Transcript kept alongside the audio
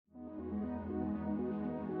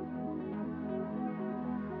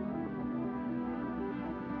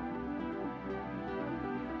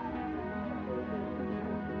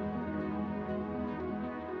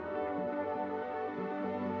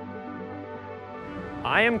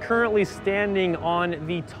I am currently standing on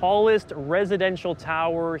the tallest residential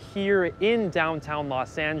tower here in downtown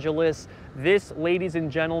Los Angeles. This, ladies and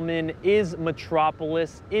gentlemen, is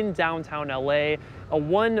Metropolis in downtown LA, a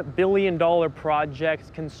 $1 billion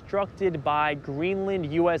project constructed by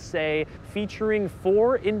Greenland, USA, featuring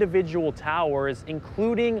 4 individual towers,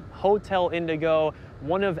 including Hotel Indigo,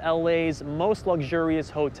 one of LA's most luxurious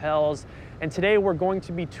hotels. And today we're going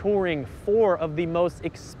to be touring 4 of the most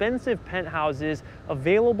expensive penthouses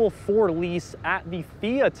available for lease at the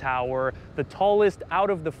THEA Tower, the tallest out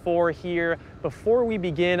of the 4 here. Before we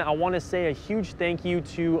begin, I want to say a huge thank you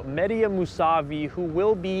to Moussavy, who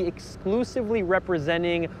will be exclusively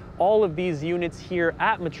representing all of these units here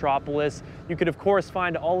at Metropolis. You could of course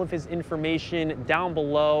find all of his information down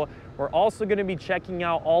below. We're also going to be checking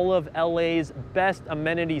out all of LA's best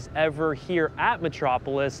amenities ever here at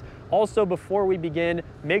Metropolis. Also, before we begin,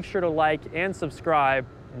 make sure to like and subscribe.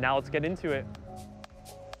 Now let's get into it.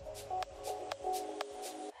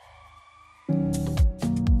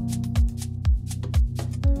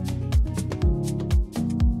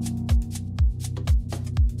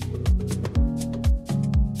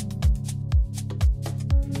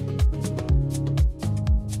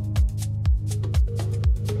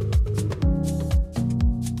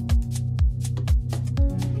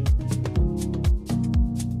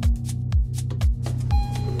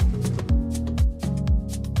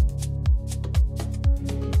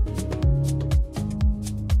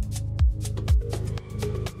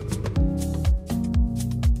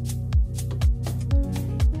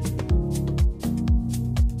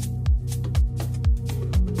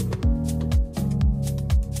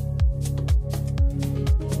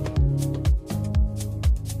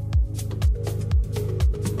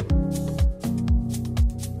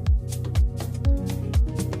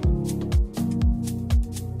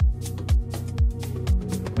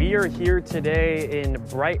 We are here today in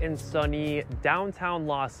bright and sunny downtown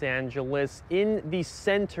Los Angeles in the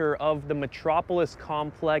center of the Metropolis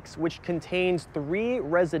complex, which contains 3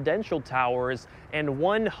 residential towers and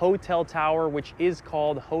 1 hotel tower, which is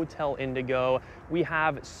called Hotel Indigo. We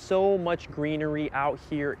have so much greenery out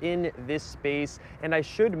here in this space, and I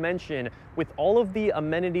should mention, with all of the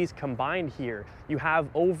amenities combined here, you have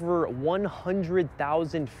over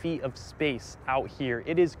 100,000 feet of space out here.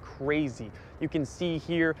 It is crazy. You can see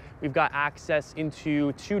here, we've got access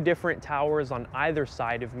into 2 different towers on either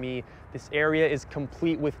side of me. This area is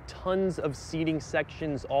complete with tons of seating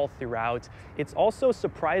sections all throughout. It's also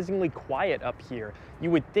surprisingly quiet up here.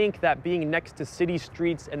 You would think that being next to city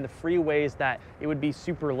streets and the freeways that it would be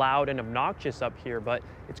super loud and obnoxious up here, but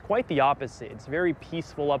it's quite the opposite. It's very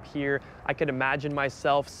peaceful up here. I could imagine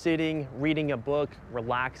myself sitting, reading a book,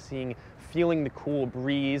 relaxing, feeling the cool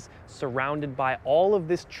breeze, surrounded by all of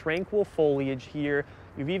this tranquil foliage here.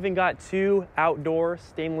 You've even got 2 outdoor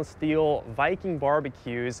stainless steel Viking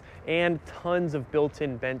barbecues and tons of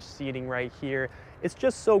built-in bench seating right here. It's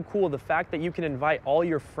just so cool, the fact that you can invite all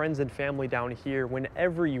your friends and family down here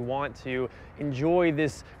whenever you want to, enjoy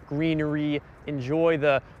this greenery, enjoy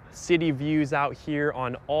the city views out here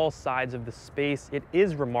on all sides of the space. It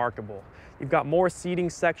is remarkable. You've got more seating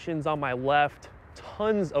sections on my left,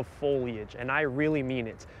 tons of foliage, and I really mean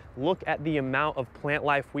it. Look at the amount of plant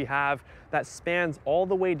life we have that spans all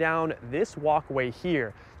the way down this walkway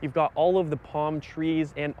here. You've got all of the palm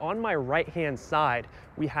trees, and on my right-hand side,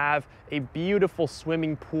 we have a beautiful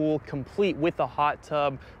swimming pool complete with a hot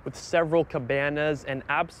tub with several cabanas and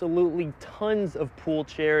absolutely tons of pool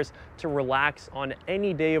chairs to relax on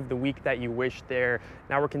any day of the week that you wish there.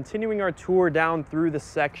 Now we're continuing our tour down through the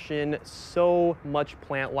section. So much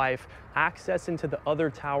plant life, access into the other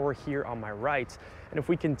tower here on my right. And if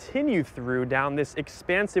we continue through down this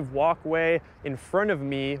expansive walkway in front of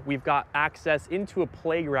me, we've got access into a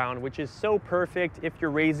playground, which is so perfect if you're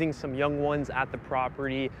raising some young ones at the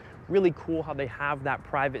property. Really cool how they have that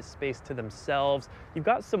private space to themselves. You've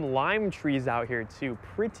got some lime trees out here too,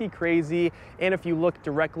 pretty crazy. And if you look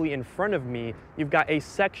directly in front of me, you've got a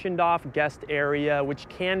sectioned off guest area, which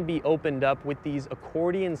can be opened up with these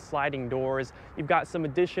accordion sliding doors. You've got some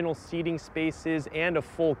additional seating spaces and a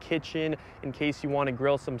full kitchen in case you want to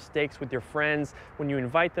grill some steaks with your friends when you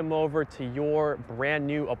invite them over to your brand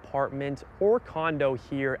new apartment or condo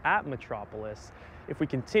here at Metropolis. If we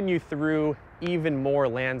continue through, even more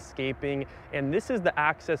landscaping, and this is the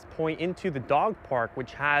access point into the dog park,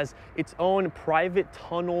 which has its own private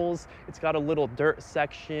tunnels. It's got a little dirt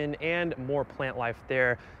section and more plant life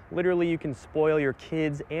there. Literally, you can spoil your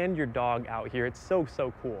kids and your dog out here. It's so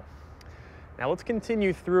cool. Now let's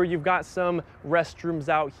continue through. You've got some restrooms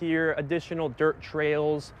out here, additional dirt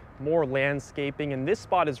trails, more landscaping, and this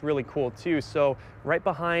spot is really cool too. So right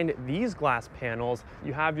behind these glass panels,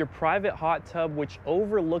 you have your private hot tub, which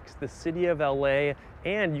overlooks the city of LA,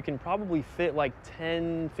 and you can probably fit like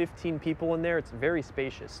 10, 15 people in there. It's very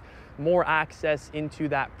spacious. More access into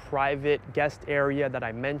that private guest area that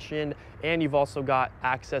I mentioned, and you've also got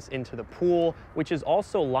access into the pool, which is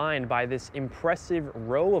also lined by this impressive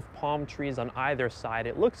row of palm trees on either side.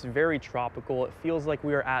 It looks very tropical. It feels like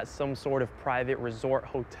we are at some sort of private resort,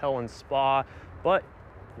 hotel, and spa, but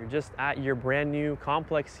you're just at your brand new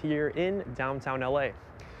complex here in downtown LA.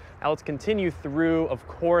 Now let's continue through. Of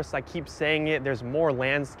course, I keep saying it, there's more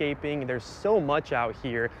landscaping. There's so much out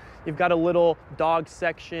here. You've got a little dog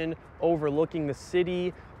section overlooking the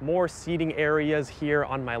city, more seating areas here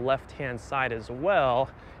on my left-hand side as well.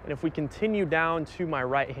 And if we continue down to my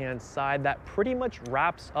right-hand side, that pretty much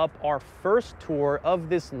wraps up our first tour of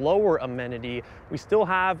this lower amenity. We still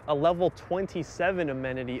have a level 27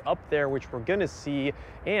 amenity up there, which we're gonna see.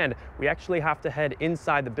 And we actually have to head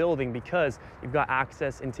inside the building because you've got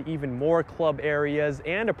access into even more club areas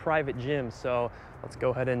and a private gym. So let's go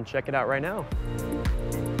ahead and check it out right now.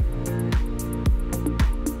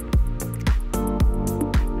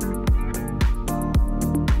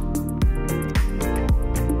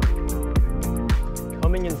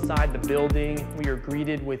 Inside the building, we are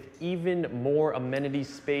greeted with even more amenity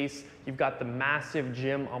space. You've got the massive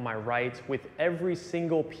gym on my right with every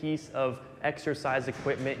single piece of exercise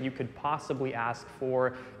equipment you could possibly ask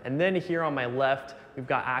for. And then here on my left, we've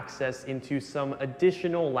got access into some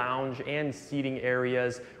additional lounge and seating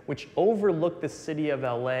areas which overlook the city of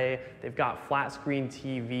LA. They've got flat screen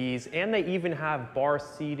TVs, and they even have bar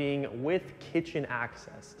seating with kitchen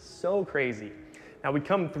access. So crazy. Now we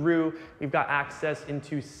come through, we've got access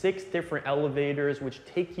into 6 different elevators which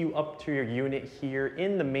take you up to your unit here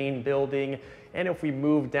in the main building. And if we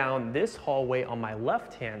move down this hallway on my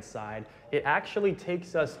left-hand side, it actually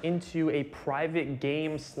takes us into a private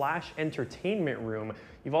game / entertainment room.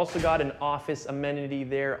 You've also got an office amenity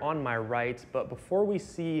there on my right, but before we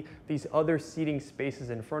see these other seating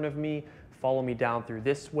spaces in front of me, follow me down through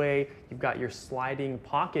this way. You've got your sliding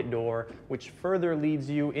pocket door, which further leads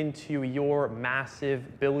you into your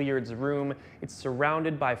massive billiards room. It's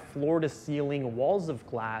surrounded by floor-to-ceiling walls of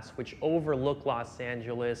glass, which overlook Los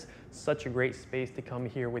Angeles. Such a great space to come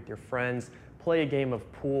here with your friends, play a game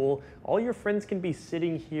of pool. All your friends can be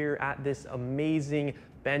sitting here at this amazing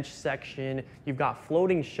bench section. You've got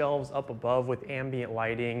floating shelves up above with ambient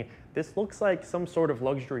lighting. This looks like some sort of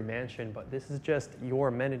luxury mansion, but this is just your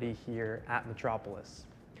amenity here at Metropolis.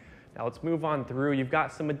 Now let's move on through. You've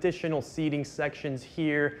got some additional seating sections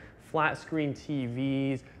here, flat screen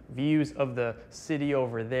TVs, views of the city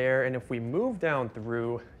over there. And if we move down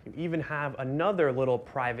through, you even have another little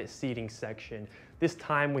private seating section, this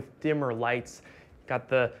time with dimmer lights. Got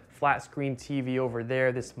the flat screen TV over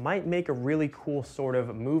there. This might make a really cool sort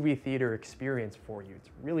of movie theater experience for you. It's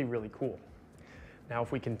really, really cool. Now,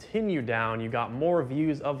 if we continue down, you got more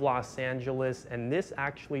views of Los Angeles, and this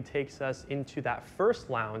actually takes us into that first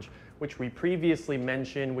lounge, which we previously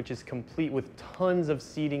mentioned, which is complete with tons of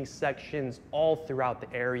seating sections all throughout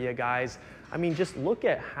the area, guys. I mean, just look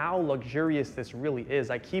at how luxurious this really is.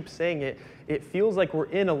 I keep saying it, it feels like we're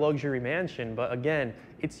in a luxury mansion, but again,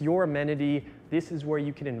 it's your amenity. This is where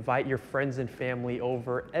you can invite your friends and family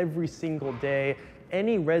over every single day.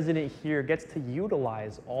 Any resident here gets to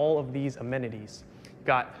utilize all of these amenities.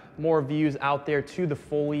 Got more views out there to the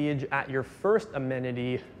foliage at your first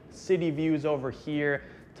amenity, city views over here,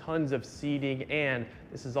 tons of seating, and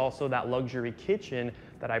this is also that luxury kitchen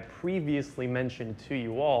that I previously mentioned to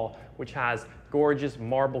you all, which has gorgeous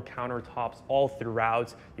marble countertops all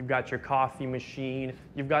throughout. You've got your coffee machine,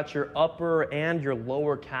 you've got your upper and your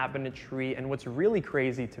lower cabinetry, and what's really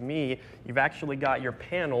crazy to me, you've actually got your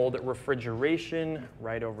paneled refrigeration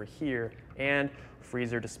right over here, and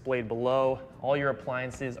freezer displayed below. All your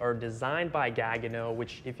appliances are designed by Gaggenau,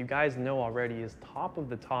 which, if you guys know already, is top of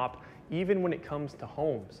the top, even when it comes to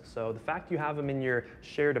homes. So the fact you have them in your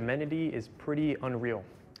shared amenity is pretty unreal.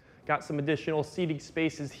 Got some additional seating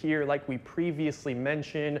spaces here like we previously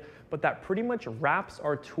mentioned, but that pretty much wraps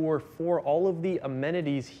our tour for all of the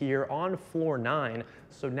amenities here on floor 9.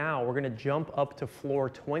 So now we're gonna jump up to floor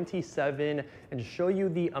 27 and show you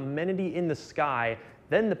the amenity in the sky,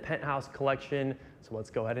 then the penthouse collection. So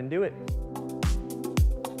let's go ahead and do it.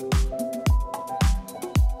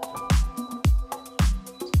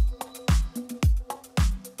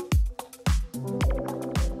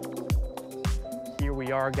 Here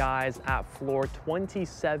we are, are, guys, at floor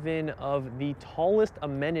 27 of the tallest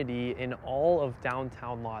amenity in all of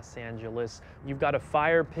downtown Los Angeles. You've got a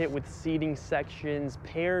fire pit with seating sections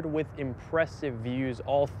paired with impressive views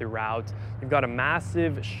all throughout. You've got a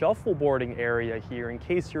massive shuffleboarding area here in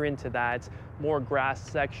case you're into that. More grass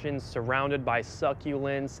sections surrounded by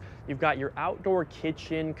succulents. You've got your outdoor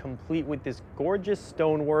kitchen complete with this gorgeous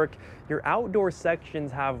stonework. Your outdoor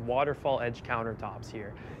sections have waterfall edge countertops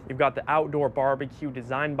here. You've got the outdoor barbecue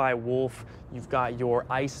designed by Wolf. You've got your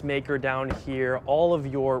ice maker down here, all of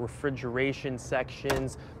your refrigeration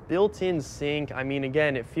sections, built-in sink. I mean,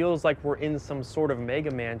 again, it feels like we're in some sort of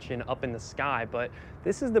mega mansion up in the sky, but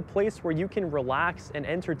this is the place where you can relax and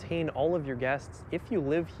entertain all of your guests if you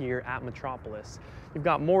live here at Metropolis. You've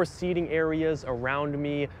got more seating areas around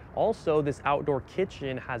me. Also, this outdoor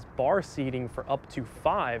kitchen has bar seating for up to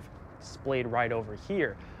 5 displayed right over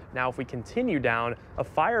here. Now, if we continue down, a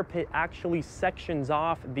fire pit actually sections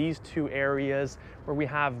off these 2 areas where we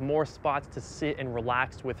have more spots to sit and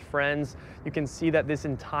relax with friends. You can see that this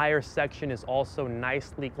entire section is also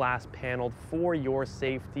nicely glass paneled for your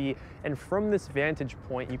safety. And from this vantage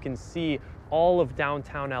point, you can see all of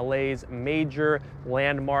downtown LA's major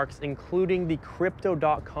landmarks, including the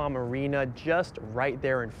Crypto.com arena just right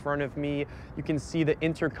there in front of me. You can see the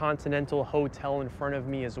Intercontinental Hotel in front of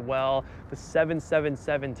me as well, the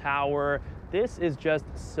 777 Tower. This is just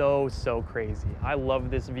so crazy. I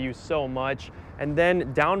love this view so much. And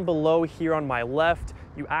then down below here on my left,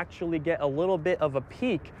 you actually get a little bit of a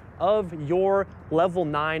peek of your level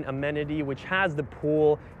 9 amenity, which has the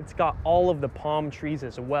pool. It's got all of the palm trees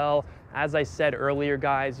as well. As I said earlier,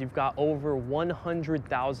 guys, you've got over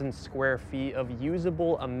 100,000 square feet of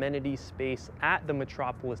usable amenity space at the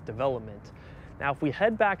Metropolis development. Now, if we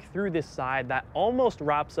head back through this side, that almost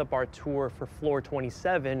wraps up our tour for floor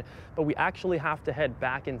 27, but we actually have to head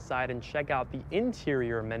back inside and check out the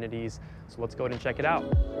interior amenities. So let's go ahead and check it out.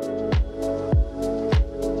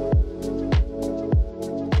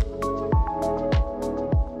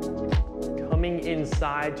 Coming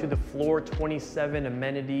inside to the floor 27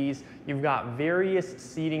 amenities, you've got various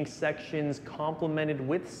seating sections complemented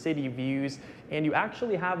with city views, and you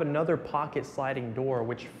actually have another pocket sliding door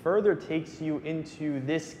which further takes you into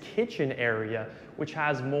this kitchen area, which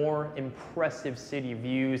has more impressive city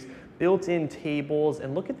views, built-in tables,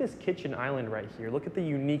 and look at this kitchen island right here. Look at the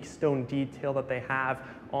unique stone detail that they have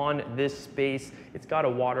on this space. It's got a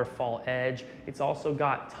waterfall edge. It's also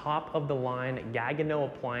got top-of-the-line Gaggenau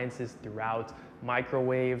appliances throughout,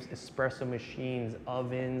 microwaves, espresso machines,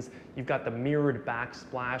 ovens. You've got the mirrored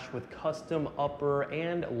backsplash with custom upper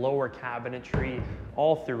and lower cabinetry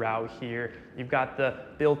all throughout here. You've got the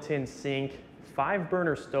built-in sink,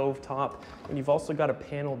 5-burner stovetop, and you've also got a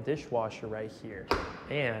panel dishwasher right here.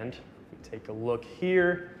 And take a look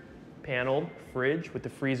here, paneled fridge with the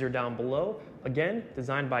freezer down below. Again,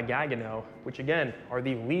 designed by Gaggenau, which again are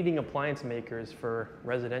the leading appliance makers for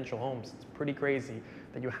residential homes. It's pretty crazy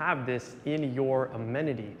that you have this in your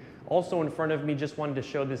amenity. Also in front of me, just wanted to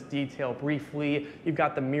show this detail briefly. You've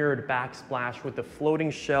got the mirrored backsplash with the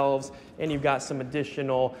floating shelves, and you've got some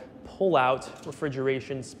additional pull-out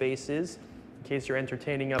refrigeration spaces in case you're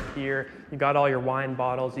entertaining up here. You got all your wine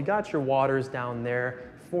bottles, you got your waters down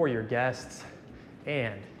there for your guests.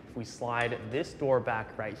 And if we slide this door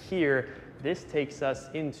back right here, this takes us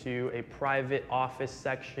into a private office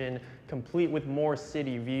section, complete with more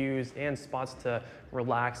city views and spots to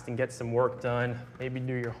relax and get some work done. Maybe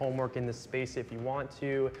do your homework in this space if you want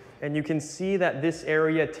to. And you can see that this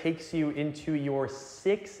area takes you into your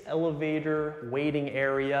 6 elevator waiting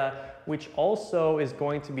area, which also is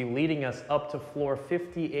going to be leading us up to floor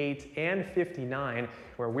 58 and 59,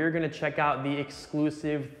 where we're gonna check out the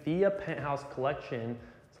exclusive THEA Penthouse Collection.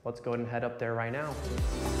 So let's go ahead and head up there right now.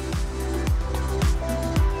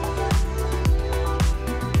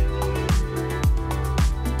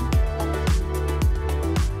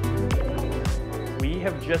 We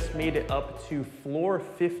have just made it up to floor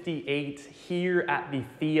 58 here at the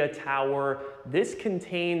THEA Tower. This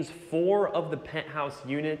contains 4 of the penthouse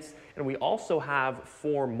units, and we also have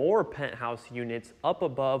 4 more penthouse units up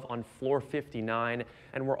above on floor 59,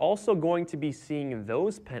 and we're also going to be seeing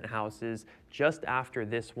those penthouses just after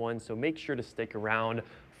this one, so make sure to stick around.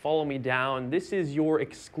 Follow me down. This is your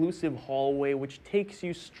exclusive hallway, which takes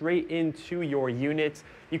you straight into your unit.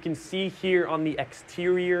 You can see here on the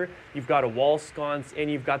exterior, you've got a wall sconce and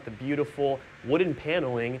you've got the beautiful wooden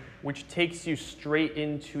paneling, which takes you straight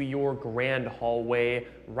into your grand hallway.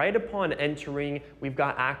 Right upon entering, we've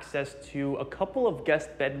got access to a couple of guest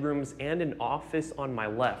bedrooms and an office on my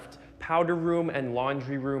left. powder room and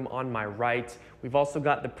laundry room on my right. We've also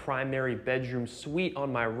got the primary bedroom suite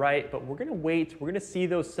on my right, but we're gonna wait. We're gonna see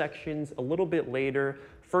those sections a little bit later.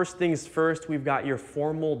 First things first, we've got your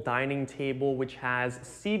formal dining table, which has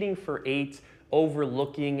seating for 8,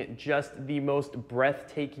 overlooking just the most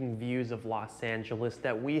breathtaking views of Los Angeles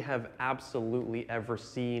that we have absolutely ever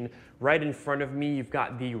seen. Right in front of me, you've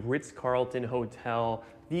got the Ritz-Carlton Hotel,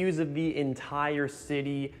 views of the entire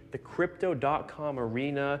city, the Crypto.com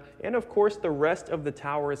arena, and of course the rest of the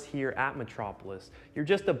towers here at Metropolis. You're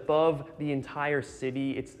just above the entire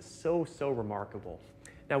city. It's so remarkable.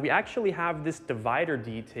 Now we actually have this divider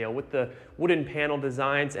detail with the wooden panel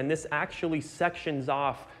designs, and this actually sections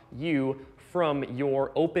off you from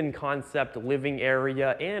your open concept living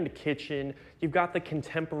area and kitchen. You've got the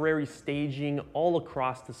contemporary staging all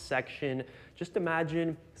across the section. Just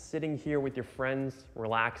imagine sitting here with your friends,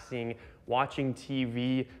 relaxing, watching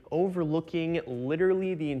TV, overlooking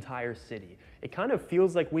literally the entire city. It kind of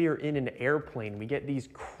feels like we are in an airplane. We get these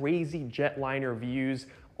crazy jetliner views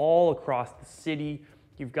all across the city.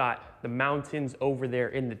 You've got the mountains over there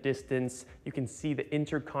in the distance. You can see the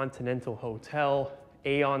Intercontinental Hotel,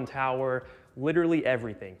 Aeon Tower, literally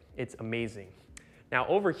everything. It's amazing. Now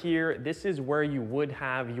over here, this is where you would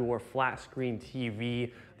have your flat screen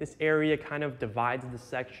TV. This area kind of divides the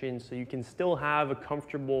section so you can still have a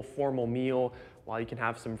comfortable formal meal while you can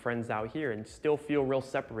have some friends out here and still feel real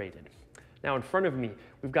separated. Now in front of me,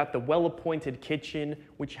 we've got the well-appointed kitchen,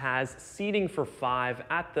 which has seating for 5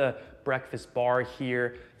 at the breakfast bar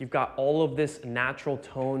here. You've got all of this natural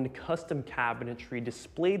toned custom cabinetry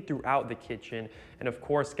displayed throughout the kitchen. And of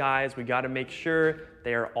course, guys, we gotta make sure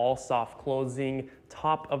they are all soft closing,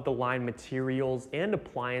 top of the line materials and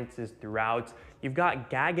appliances throughout. You've got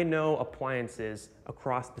Gaggenau appliances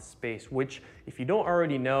across the space, which, if you don't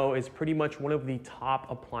already know, is pretty much one of the top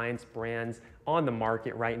appliance brands on the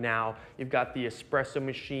market right now. You've got the espresso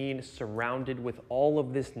machine surrounded with all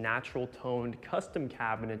of this natural toned custom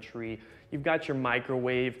cabinetry. You've got your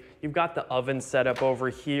microwave, you've got the oven set up over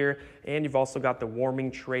here, and you've also got the warming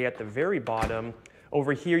tray at the very bottom.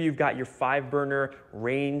 Over here, you've got your 5-burner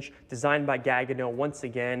range designed by Gaggenau once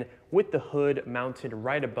again, with the hood mounted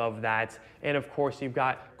right above that. And of course, you've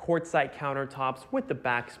got quartzite countertops with the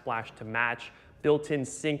backsplash to match, built-in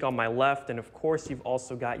sink on my left, and of course, you've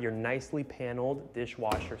also got your nicely paneled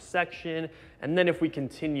dishwasher section. And then if we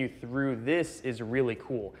continue through, this is really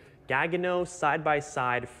cool. Gaggenau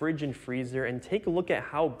side-by-side fridge and freezer, and take a look at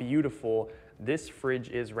how beautiful this fridge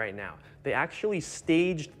is right now. They actually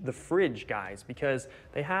staged the fridge, guys, because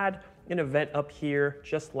they had an event up here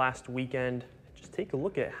just last weekend. Just take a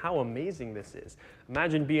look at how amazing this is.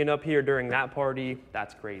 Imagine being up here during that party.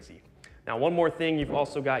 That's crazy. Now, one more thing, you've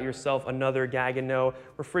also got yourself another Gaggenau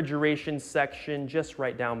refrigeration section just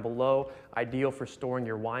right down below, ideal for storing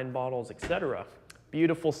your wine bottles, etc.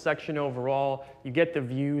 Beautiful section overall. You get the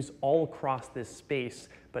views all across this space.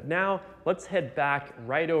 But now let's head back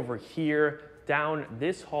right over here. Down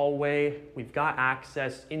this hallway, we've got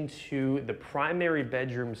access into the primary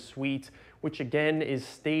bedroom suite, which again is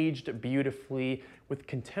staged beautifully with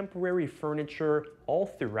contemporary furniture all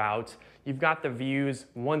throughout. You've got the views,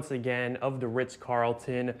 once again, of the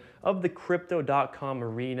Ritz-Carlton, of the Crypto.com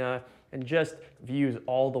arena, and just views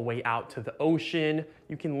all the way out to the ocean.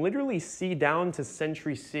 You can literally see down to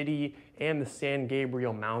Century City and the San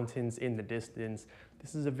Gabriel Mountains in the distance.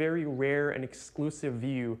 This is a very rare and exclusive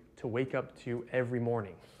view to wake up to every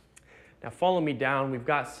morning. Now follow me down. We've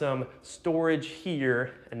got some storage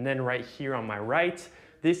here, and then right here on my right,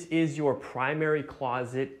 this is your primary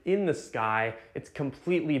closet in the sky. It's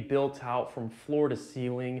completely built out from floor to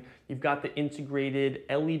ceiling. You've got the integrated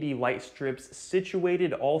LED light strips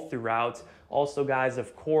situated all throughout. Also, guys,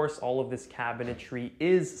 of course, all of this cabinetry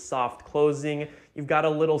is soft closing. You've got a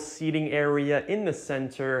little seating area in the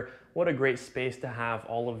center. What a great space to have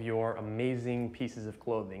all of your amazing pieces of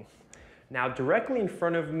clothing. Now, directly in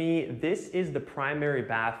front of me, this is the primary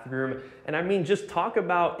bathroom. And I mean, just talk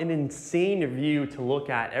about an insane view to look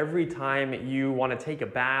at every time you want to take a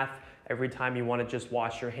bath, every time you want to just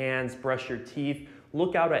wash your hands, brush your teeth.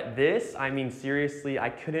 Look out at this. I mean, seriously, I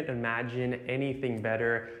couldn't imagine anything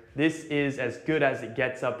better. This is as good as it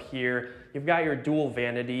gets up here. You've got your dual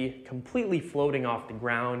vanity completely floating off the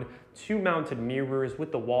ground, 2 mounted mirrors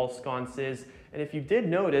with the wall sconces. And if you did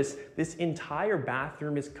notice, this entire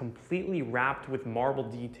bathroom is completely wrapped with marble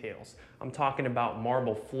details. I'm talking about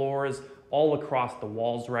marble floors all across the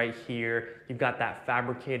walls right here. You've got that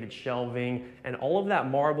fabricated shelving, and all of that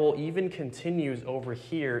marble even continues over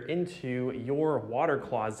here into your water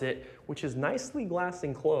closet, which is nicely glass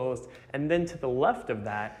enclosed. And then to the left of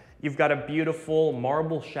that, you've got a beautiful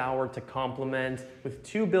marble shower to complement with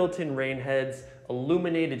 2 built-in rain heads,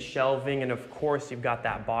 illuminated shelving, and of course you've got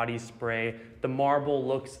that body spray. The marble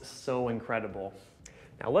looks so incredible.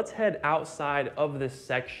 Now let's head outside of this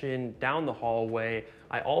section down the hallway.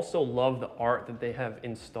 I also love the art that they have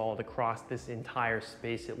installed across this entire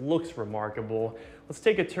space. It looks remarkable. Let's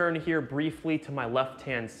take a turn here briefly to my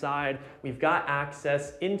left-hand side. We've got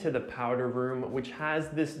access into the powder room, which has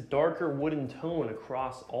this darker wooden tone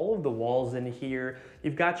across all of the walls in here.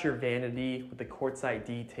 You've got your vanity with the quartzite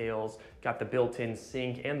details, got the built-in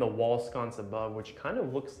sink and the wall sconce above, which kind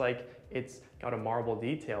of looks like it's got a marble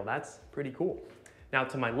detail. That's pretty cool. Now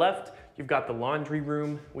to my left, you've got the laundry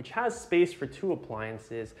room, which has space for 2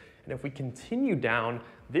 appliances. And if we continue down,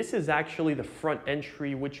 this is actually the front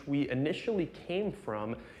entry, which we initially came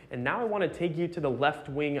from. And now I want to take you to the left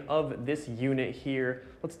wing of this unit here.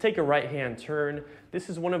 Let's take a right-hand turn. This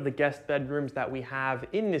is one of the guest bedrooms that we have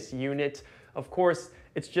in this unit. Of course,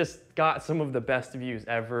 it's just got some of the best views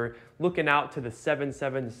ever. Looking out to the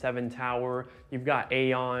 777 tower, you've got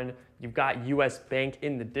Aeon, you've got US Bank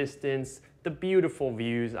in the distance, the beautiful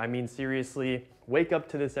views. I mean, seriously, wake up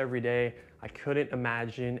to this every day. I couldn't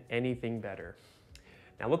imagine anything better.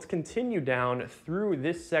 Now let's continue down through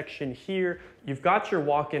this section here. You've got your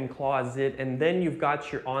walk-in closet, and then you've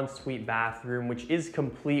got your ensuite bathroom, which is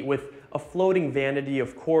complete with a floating vanity,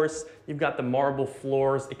 of course. You've got the marble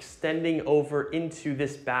floors extending over into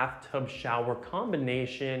this bathtub shower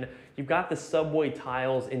combination. You've got the subway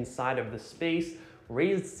tiles inside of the space,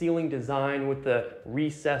 raised ceiling design with the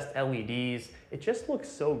recessed LEDs. It just looks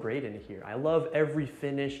so great in here. I love every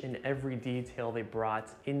finish and every detail they brought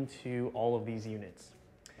into all of these units.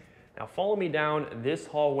 Now follow me down this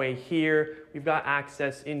hallway here. We've got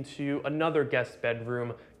access into another guest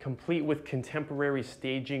bedroom, complete with contemporary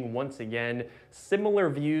staging once again, similar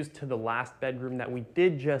views to the last bedroom that we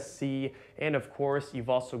did just see, and of course you've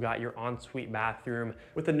also got your ensuite bathroom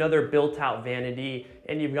with another built-out vanity,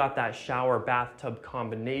 and you've got that shower bathtub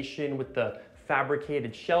combination with the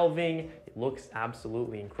fabricated shelving. It looks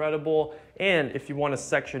absolutely incredible, and if you want to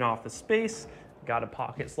section off the space, got a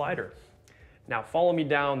pocket slider. Now follow me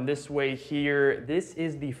down this way here. This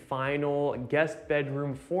is the final guest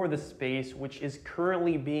bedroom for the space, which is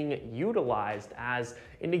currently being utilized as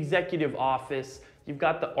an executive office. You've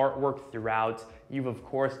got the artwork throughout. You've of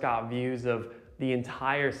course got views of the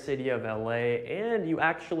entire city of LA, and you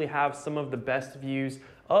actually have some of the best views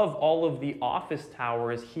of all of the office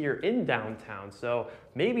towers here in downtown. So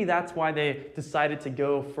maybe that's why they decided to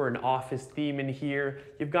go for an office theme in here.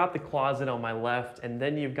 You've got the closet on my left, and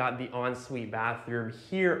then you've got the ensuite bathroom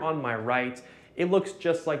here on my right. It looks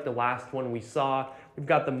just like the last one we saw. We've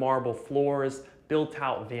got the marble floors,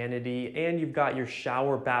 built-out vanity, and you've got your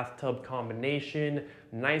shower bathtub combination,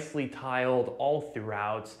 nicely tiled all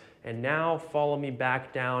throughout. And now follow me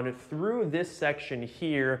back down through this section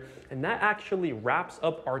here, and that actually wraps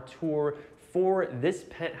up our tour for this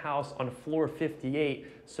penthouse on floor 58.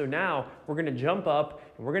 So now we're gonna jump up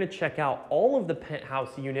and we're gonna check out all of the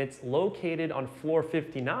penthouse units located on floor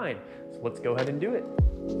 59. So let's go ahead and do it.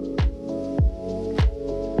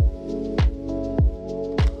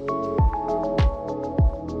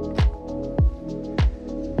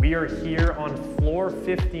 We are here on floor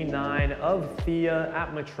 59 of THEA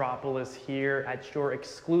at Metropolis here at your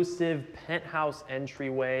exclusive penthouse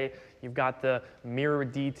entryway. You've got the mirror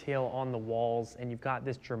detail on the walls, and you've got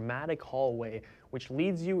this dramatic hallway which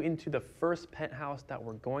leads you into the first penthouse that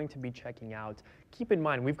we're going to be checking out. Keep in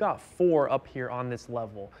mind, we've got 4 up here on this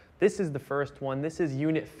level. This is the first one. This is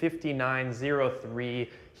unit 5903.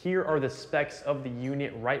 Here are the specs of the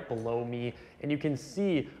unit right below me. And you can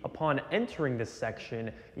see upon entering this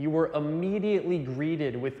section, you were immediately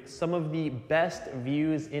greeted with some of the best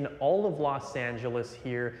views in all of Los Angeles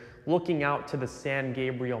here, looking out to the San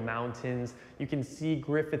Gabriel Mountains. You can see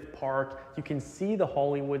Griffith Park, you can see the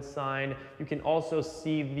Hollywood sign, you can also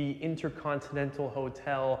see the Intercontinental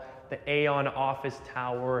Hotel, the Aeon office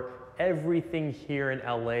tower. Everything here in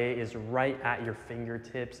LA is right at your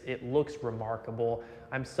fingertips. It looks remarkable.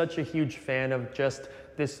 I'm such a huge fan of just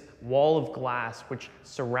this wall of glass which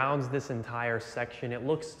surrounds this entire section. It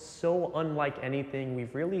looks so unlike anything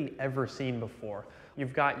we've really ever seen before.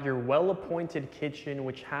 You've got your well-appointed kitchen,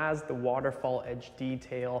 which has the waterfall edge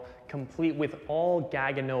detail, complete with all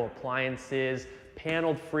Gaggenau appliances,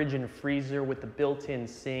 paneled fridge and freezer with the built-in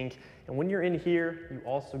sink. And when you're in here, you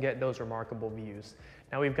also get those remarkable views.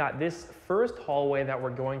 Now we've got this first hallway that we're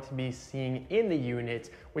going to be seeing in the unit,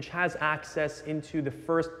 which has access into the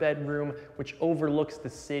first bedroom, which overlooks the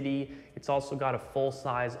city. It's also got a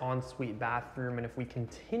full-size ensuite bathroom. And if we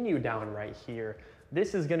continue down right here,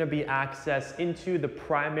 this is gonna be access into the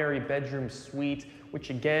primary bedroom suite, which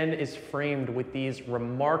again is framed with these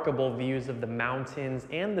remarkable views of the mountains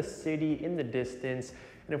and the city in the distance.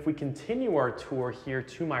 And if we continue our tour here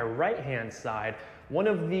to my right-hand side, one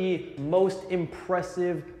of the most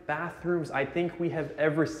impressive bathrooms I think we have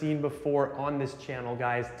ever seen before on this channel,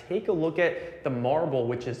 guys. Take a look at the marble,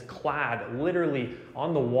 which is clad literally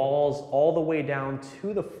on the walls all the way down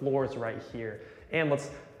to the floors right here. And let's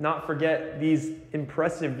not forget these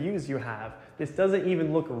impressive views you have. This doesn't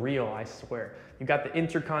even look real, I swear. You've got the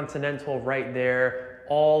Intercontinental right there.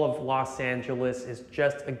 All of Los Angeles is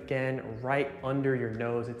just, again, right under your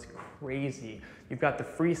nose. It's crazy. You've got the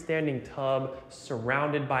freestanding tub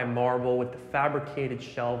surrounded by marble with the fabricated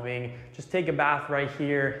shelving. Just take a bath right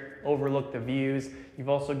here, overlook the views. You've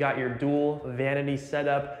also got your dual vanity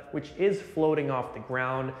setup, which is floating off the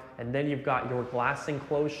ground. And then you've got your glass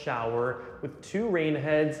enclosed shower with 2 rain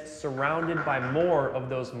heads surrounded by more of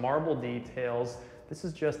those marble details. This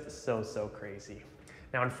is just so crazy.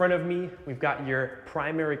 Now in front of me, we've got your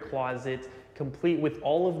primary closet, complete with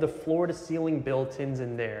all of the floor to ceiling built-ins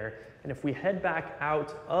in there. And if we head back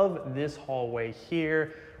out of this hallway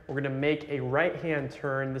here, we're gonna make a right-hand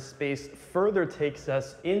turn. The space further takes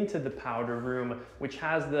us into the powder room, which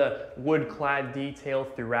has the wood-clad detail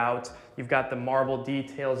throughout. You've got the marble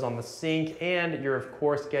details on the sink, and you're of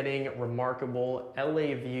course getting remarkable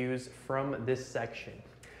LA views from this section.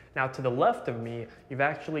 Now to the left of me, you've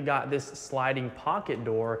actually got this sliding pocket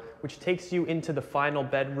door, which takes you into the final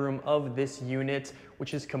bedroom of this unit,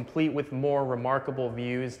 which is complete with more remarkable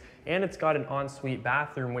views. And it's got an ensuite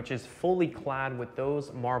bathroom, which is fully clad with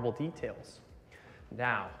those marble details.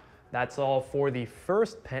 Now, that's all for the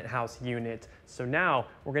first penthouse unit. So now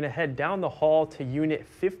we're gonna head down the hall to unit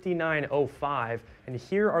 5905, and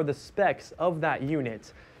here are the specs of that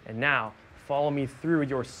unit. And now, follow me through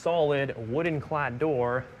your solid wooden clad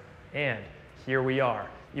door. And here we are.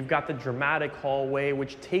 You've got the dramatic hallway,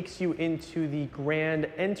 which takes you into the grand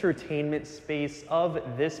entertainment space of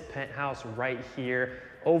this penthouse right here,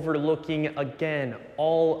 overlooking, again,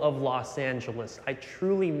 all of Los Angeles. I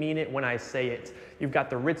truly mean it when I say it. You've got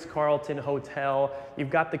the Ritz-Carlton Hotel, you've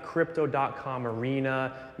got the Crypto.com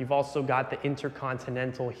Arena, you've also got the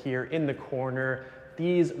Intercontinental here in the corner.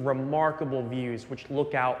 These remarkable views, which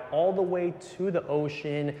look out all the way to the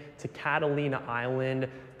ocean, to Catalina Island.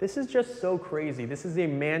 This is just so crazy. This is a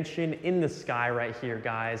mansion in the sky right here,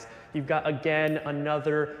 guys. You've got, again,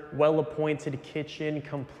 another well-appointed kitchen,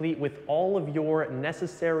 complete with all of your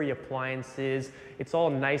necessary appliances. It's all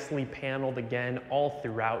nicely paneled, again, all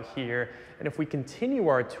throughout here. And if we continue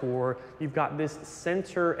our tour, you've got this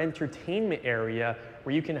center entertainment area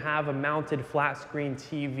where you can have a mounted flat screen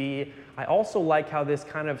TV. I also like how this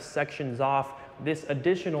kind of sections off this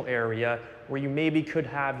additional area where you maybe could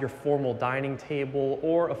have your formal dining table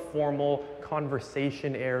or a formal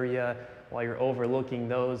conversation area while you're overlooking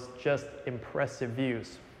those just impressive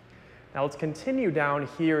views. Now let's continue down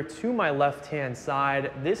here to my left-hand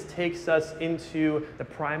side. This takes us into the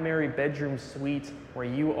primary bedroom suite where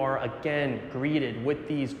you are again greeted with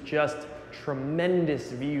these just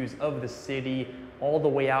tremendous views of the city all the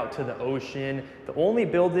way out to the ocean. The only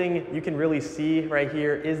building you can really see right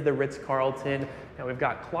here is the Ritz-Carlton. Now we've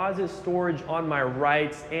got closet storage on my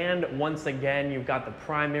right, and once again, you've got the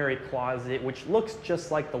primary closet, which looks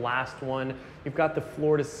just like the last one. You've got the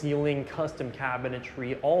floor-to-ceiling custom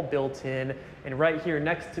cabinetry all built in. And right here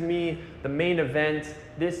next to me, the main event,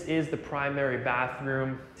 this is the primary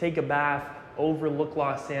bathroom. Take a bath, overlook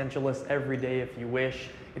Los Angeles every day if you wish.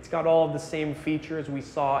 It's got all of the same features we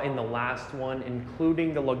saw in the last one,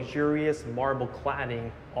 including the luxurious marble cladding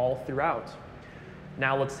all throughout.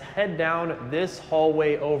 Now let's head down this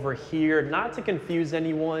hallway over here. Not to confuse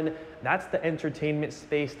anyone, that's the entertainment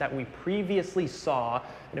space that we previously saw.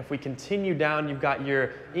 And if we continue down, you've got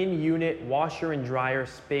your in-unit washer and dryer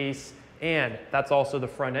space, and that's also the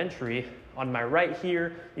front entry. On my right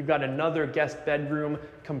here, you've got another guest bedroom,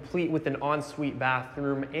 complete with an ensuite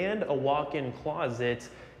bathroom and a walk-in closet.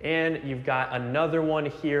 And you've got another one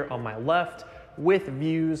here on my left with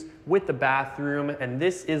views, with the bathroom. And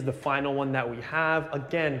this is the final one that we have,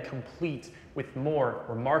 again, complete with more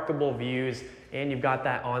remarkable views. And you've got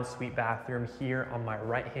that ensuite bathroom here on my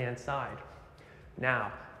right-hand side.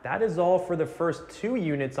 Now, that is all for the first 2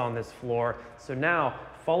 units on this floor. So now,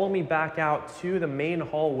 follow me back out to the main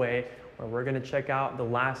hallway, where where we're gonna check out the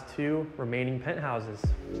last two remaining penthouses.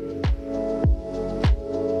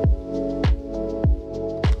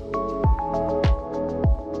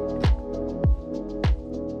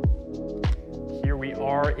 Here we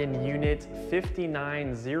are in unit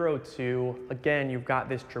 5902. Again, you've got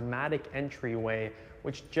this dramatic entryway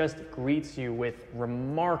which just greets you with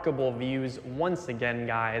remarkable views once again,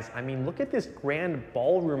 guys. I mean, look at this grand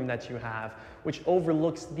ballroom that you have, which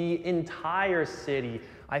overlooks the entire city.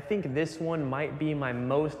 I think this one might be my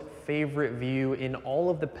most favorite view in all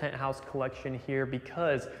of the penthouse collection here,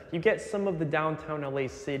 because you get some of the downtown LA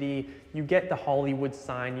city, you get the Hollywood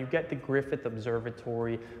sign, you get the Griffith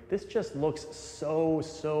Observatory. This just looks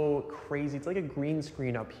so crazy. It's like a green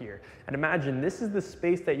screen up here. And imagine this is the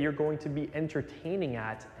space that you're going to be entertaining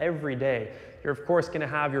at every day. You're of course gonna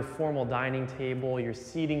have your formal dining table, your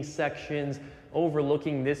seating sections,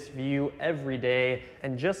 overlooking this view every day.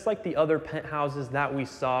 And just like the other penthouses that we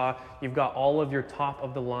saw, you've got all of your top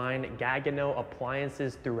of the line Gaggenau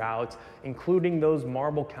appliances throughout, including those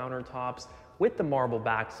marble countertops with the marble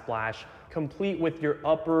backsplash, complete with your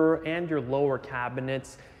upper and your lower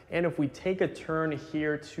cabinets. And if we take a turn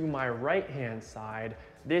here to my right-hand side,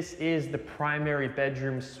 this is the primary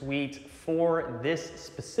bedroom suite for this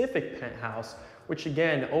specific penthouse, which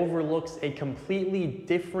again overlooks a completely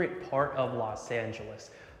different part of Los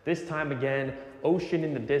Angeles. This time again, ocean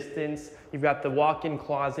in the distance. You've got the walk-in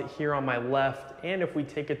closet here on my left, and if we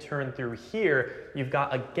take a turn through here, you've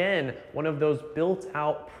got again one of those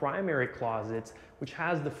built-out primary closets, which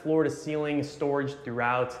has the floor-to-ceiling storage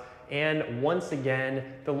throughout. And once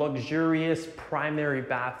again, the luxurious primary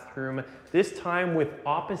bathroom, this time with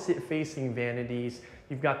opposite-facing vanities.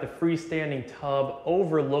 You've got the freestanding tub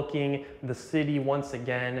overlooking the city once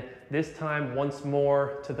again, this time once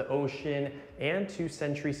more to the ocean and to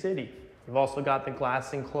Century City. You've also got the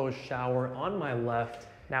glass enclosed shower on my left.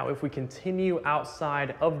 Now, if we continue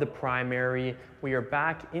outside of the primary, we are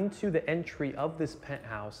back into the entry of this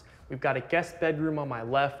penthouse. We've got a guest bedroom on my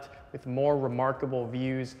left with more remarkable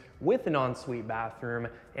views with an ensuite bathroom.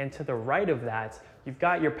 And to the right of that, you've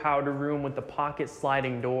got your powder room with the pocket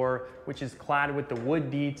sliding door, which is clad with the wood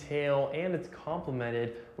detail, and it's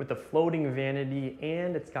complemented with a floating vanity,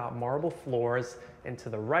 and it's got marble floors. And to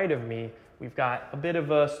the right of me, we've got a bit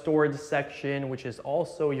of a storage section, which is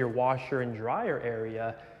also your washer and dryer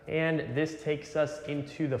area. And this takes us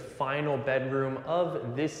into the final bedroom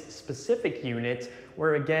of this specific unit,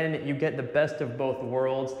 where again, you get the best of both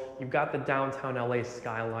worlds. You've got the downtown LA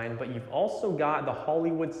skyline, but you've also got the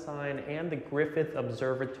Hollywood sign and the Griffith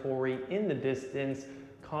Observatory in the distance,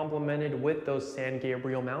 complemented with those San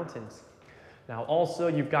Gabriel Mountains. Now also,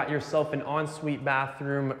 you've got yourself an ensuite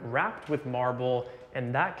bathroom wrapped with marble,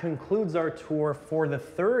 and that concludes our tour for the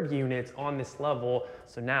third unit on this level.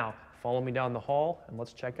 So now, follow me down the hall and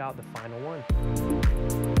let's check out the final one.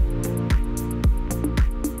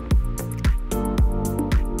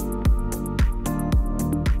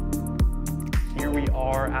 Here we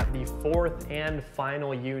are at the fourth and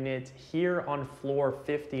final unit here on floor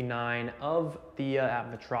 59 of THEA at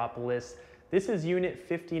Metropolis. This is unit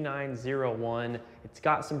 5901. It's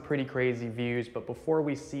got some pretty crazy views, but before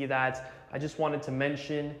we see that, I just wanted to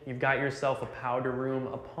mention you've got yourself a powder room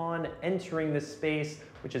upon entering this space,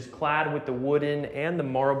 which is clad with the wooden and the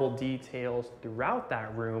marble details throughout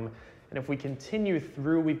that room. And if we continue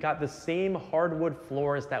through, we've got the same hardwood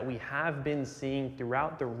floors that we have been seeing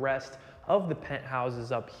throughout the rest of the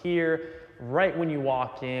penthouses up here. Right when you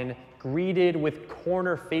walk in, greeted with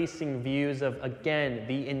corner-facing views of, again,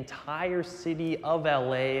 the entire city of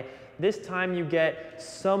LA. This time you get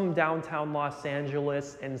some downtown Los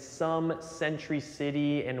Angeles and some Century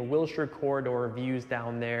City and Wilshire Corridor views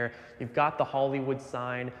down there. You've got the Hollywood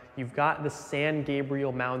sign. You've got the San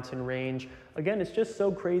Gabriel mountain range. Again, it's just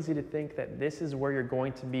so crazy to think that this is where you're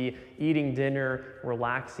going to be eating dinner,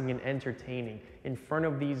 relaxing and entertaining in front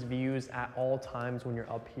of these views at all times when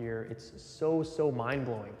you're up here. It's so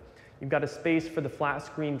mind-blowing. You've got a space for the flat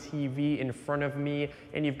screen TV in front of me,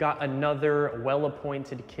 and you've got another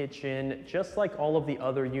well-appointed kitchen, just like all of the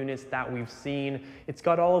other units that we've seen. It's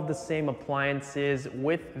got all of the same appliances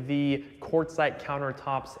with the quartzite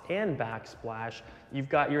countertops and backsplash. You've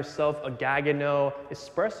got yourself a Gaggenau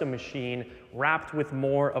espresso machine wrapped with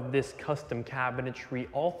more of this custom cabinetry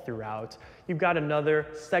all throughout. You've got another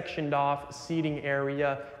sectioned off seating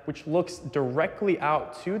area, which looks directly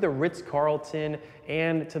out to the Ritz-Carlton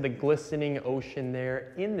and to the glistening ocean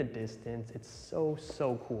there in the distance. It's so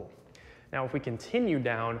cool. Now, if we continue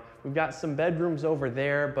down, we've got some bedrooms over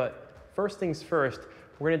there, but first things first,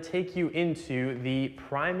 we're gonna take you into the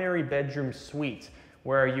primary bedroom suite,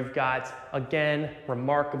 where you've got, again,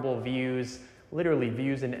 remarkable views literally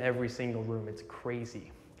views in every single room. It's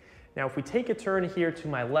crazy. Now, if we take a turn here to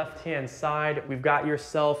my left-hand side, we've got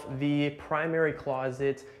yourself the primary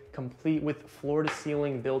closet, complete with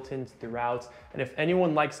floor-to-ceiling built-ins throughout. And if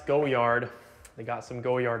anyone likes Goyard, they got some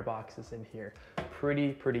Goyard boxes in here.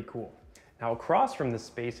 Pretty cool. Now, across from the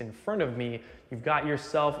space in front of me, you've got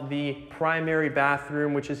yourself the primary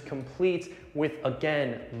bathroom, which is complete with,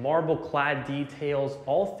 again, marble-clad details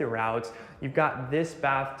all throughout. You've got this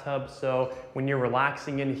bathtub, so when you're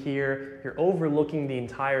relaxing in here, you're overlooking the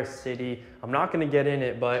entire city. I'm not gonna get in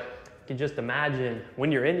it, but you can just imagine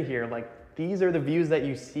when you're in here, like, these are the views that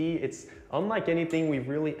you see. It's unlike anything we've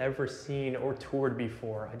really ever seen or toured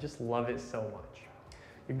before. I just love it so much.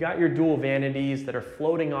 You've got your dual vanities that are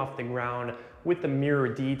floating off the ground with the mirror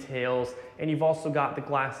details, and you've also got the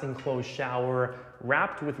glass enclosed shower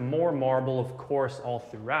wrapped with more marble, of course, all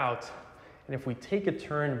throughout. And if we take a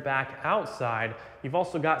turn back outside, you've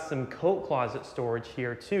also got some coat closet storage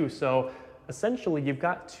here too. So essentially you've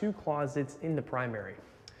got 2 closets in the primary.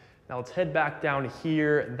 Now let's head back down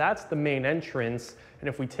here. That's the main entrance. And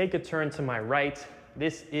if we take a turn to my right,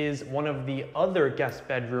 this is one of the other guest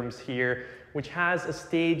bedrooms here, which has a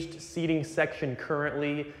staged seating section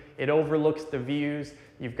currently. It overlooks the views.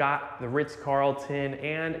 You've got the Ritz-Carlton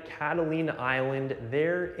and Catalina Island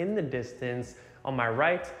there in the distance. On my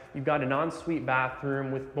right, you've got an ensuite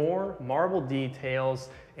bathroom with more marble details,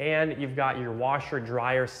 and you've got your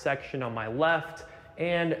washer-dryer section on my left.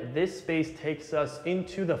 And this space takes us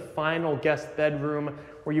into the final guest bedroom,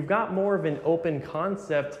 where you've got more of an open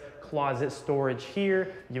concept closet storage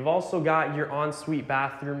here. You've also got your ensuite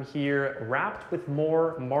bathroom here, wrapped with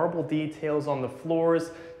more marble details on the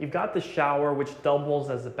floors. You've got the shower, which doubles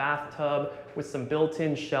as a bathtub with some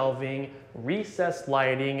built-in shelving, recessed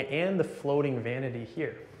lighting, and the floating vanity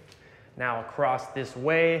here. Now across this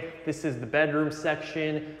way, this is the bedroom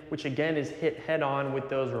section, which again is hit head-on with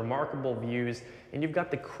those remarkable views. And you've got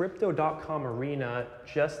the Crypto.com arena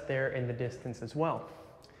just there in the distance as well.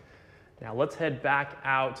 Now let's head back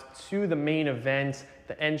out to the main event,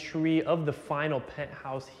 the entry of the final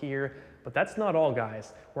penthouse here. But that's not all,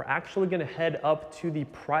 guys. We're actually gonna head up to the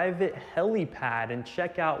private helipad and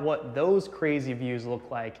check out what those crazy views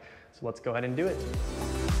look like. So let's go ahead and do it.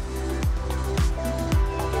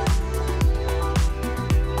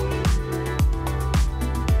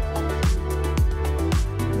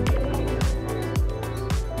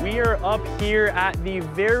 We are up here at the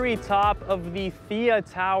very top of the THEA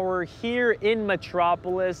Tower here in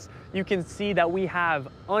Metropolis. You can see that we have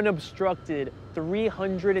unobstructed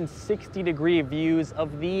 360-degree views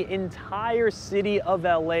of the entire city of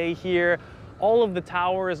LA here. All of the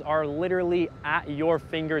towers are literally at your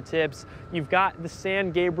fingertips. You've got the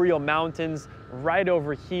San Gabriel Mountains right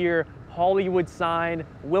over here, Hollywood sign,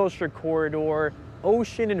 Wilshire Corridor,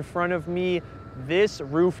 ocean in front of me. This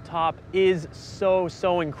rooftop is so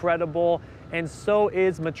incredible, and so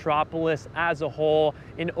is Metropolis as a whole.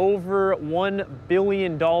 An over $1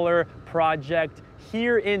 billion project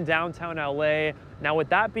here in downtown LA. Now, with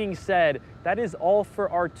that being said, that is all for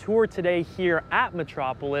our tour today here at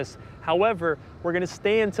Metropolis. However, we're gonna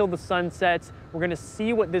stay until the sun sets. We're gonna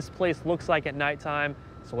see what this place looks like at nighttime.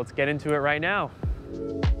 So let's get into it right now.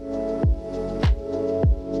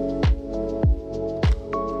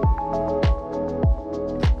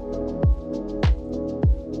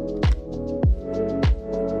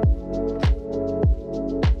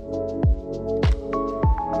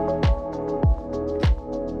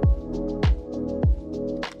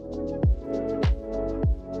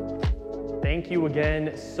 Thank you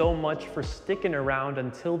again so much for sticking around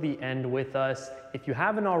until the end with us. If you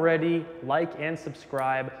haven't already, like and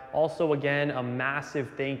subscribe. Also, again, a massive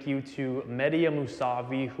thank you to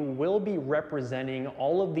Moussavy, who will be representing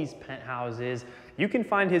all of these penthouses. You can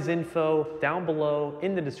find his info down below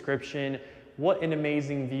in the description. What an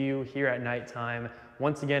amazing view here at nighttime.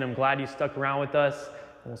 Once again, I'm glad you stuck around with us,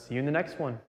 and we'll see you in the next one.